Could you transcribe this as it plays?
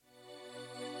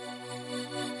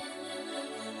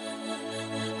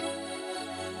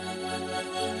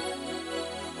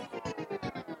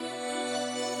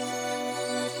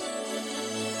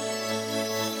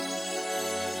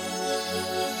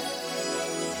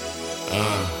Yeah.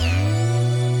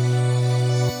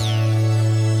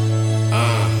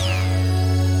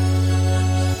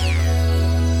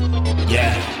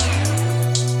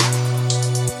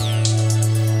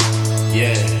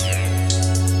 Yeah.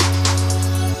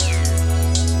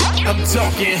 I'm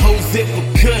talking hoes it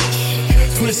with kush.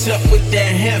 Twist up with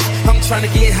that hemp. I'm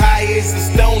tryna get high as a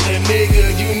stoner,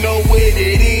 nigga. You know what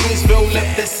it is. Roll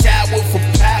up the sour for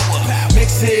power.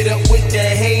 Mix it up with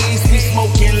that haze. We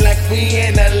smoking like we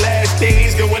in our last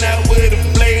days. Going out with a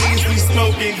blaze. We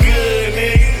smoking good,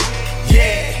 nigga.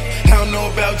 Yeah. I don't know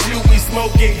about you. We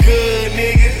smoking good,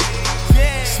 nigga.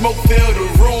 Smoke fill the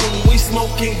room. We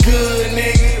smoking good,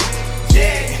 nigga.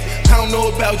 Yeah. I don't know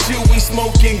about you. We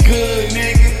smoking good,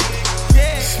 nigga.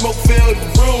 Smoke fill the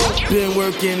room. Been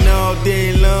working all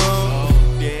day long.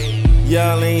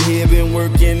 Y'all ain't here, been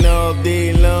working all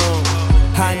day long.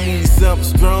 I need something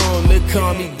strong to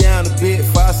calm me down a bit.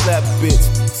 Fire slap a bitch.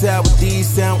 Sour D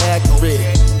sound accurate.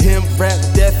 Him rap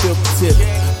that filter tip.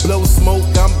 Blow smoke,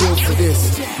 I'm built for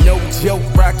this. No joke,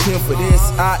 rock him for this.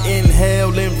 I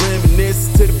inhale and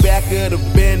reminisce to the back of the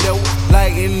bando,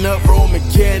 lighting up Roman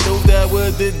candles. That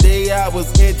was the day I was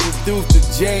introduced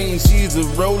to Jane. She's a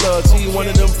roller, she one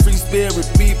of them free spirit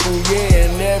people, yeah,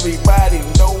 and everybody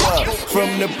know her. From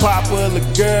the popular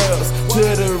girls to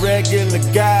the regular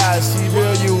guys, she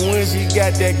real you when she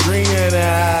got that green in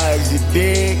her eyes, you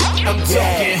dig? I'm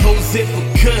talking hoes it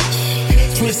with kush.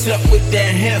 Twist up with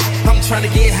that hemp. I'm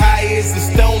tryna get high as a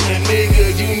stoner,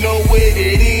 nigga. You know what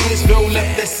it is. Roll up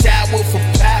the sour for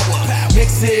power.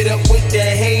 Mix it up with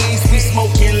that haze. We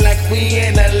smoking like we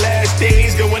in our last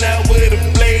days. Going out with a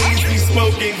blaze. We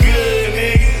smoking good,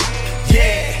 nigga.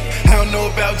 Yeah. I don't know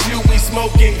about you. We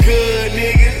smoking good,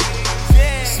 nigga.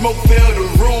 Smoke fill the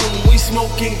room. We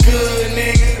smoking good,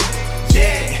 nigga.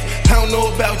 Yeah. I don't know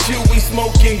about you. We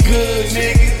smoking good,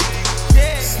 nigga.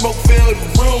 Smoke fill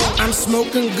the room. I'm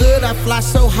smoking good, I fly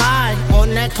so high. On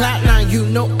that cloud nine, you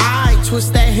know I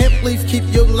twist that hemp leaf, keep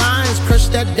your lines. Crush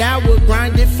that downward,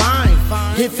 grind it fine.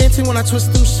 Hit 50 when I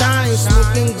twist them shines.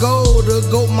 Smoking gold, a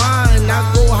gold mine. I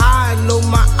go high, know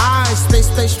my eyes.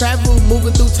 Space travel,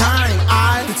 moving through time.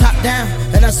 I the top down,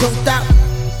 and I zoned out.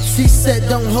 She said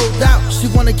don't hold out. She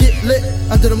wanna get lit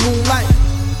under the moonlight.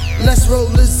 Let's roll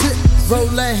the zip, roll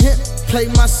that hemp. Play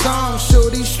my song,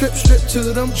 shorty strip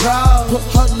to them draws. Put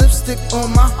her lipstick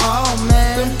on my arm,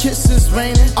 man. Them kisses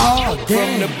raining all day.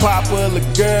 From the popular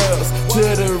girls to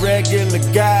the regular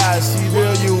guys, she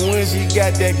real you when she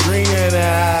got that green in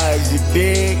her eyes, you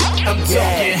dig? I'm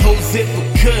talking hoes it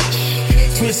with kush.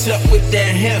 Twist up with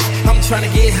that hemp. I'm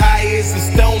tryna get high as a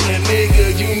stoner,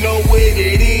 nigga. You know what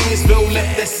it is. Roll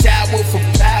up the sour for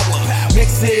power.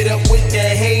 Mix it up with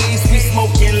that haze. We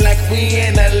smoking like we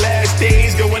in our last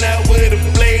days. Going out with a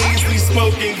blaze. We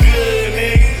smoking good,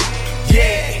 nigga.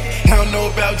 Yeah. I don't know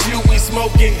about you. We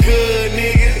smoking good,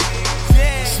 nigga.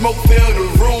 Smoke fill the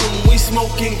room. We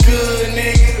smoking good,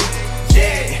 nigga.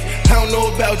 Yeah. I don't know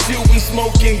about you. We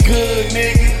smoking good,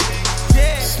 nigga.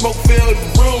 Smoke fill the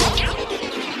room.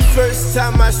 First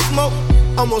time I smoke,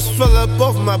 almost fell up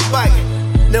off my bike.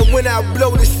 Now when I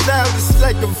blow this loud, it's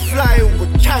like I'm flying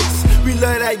with kites. We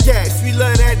love that gas, we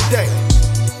love that day.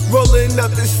 Rolling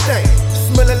up the stank,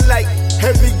 smelling like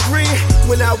heavy green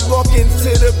when I walk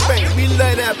into the bank. We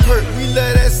love that perk, we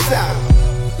love that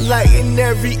sour, lighting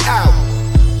every hour.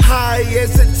 High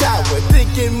as a tower,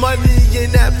 thinking money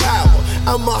and that power.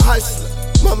 I'm a hustler,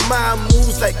 my mind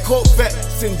moves like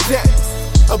Corvettes and jets.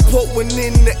 I put one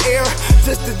in the air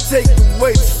just to take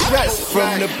away the stress.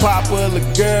 From the popular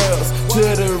girls to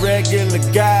the regular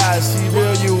guys, she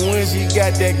real you when she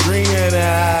got that green in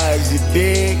her eyes, you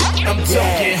dig? I'm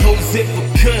talking hoes it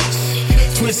with kush.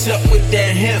 Twist up with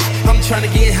that hemp. I'm tryna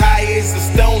get high as a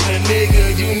stoner,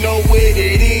 nigga. You know what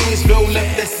it is. Roll up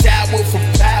the sour for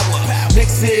power.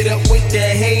 Mix it up with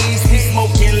that haze. We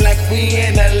smoking like we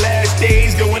in our last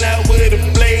days. Going out with a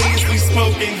blaze. We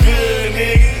smoking good,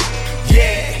 nigga.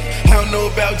 Yeah, I don't know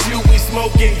about you, we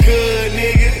smoking good,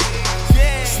 nigga.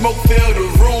 Smoke fill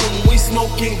the room, we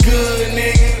smoking good,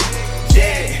 nigga.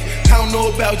 Yeah, I don't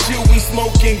know about you, we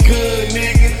smoking good,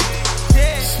 nigga.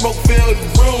 Smoke fill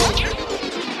the room.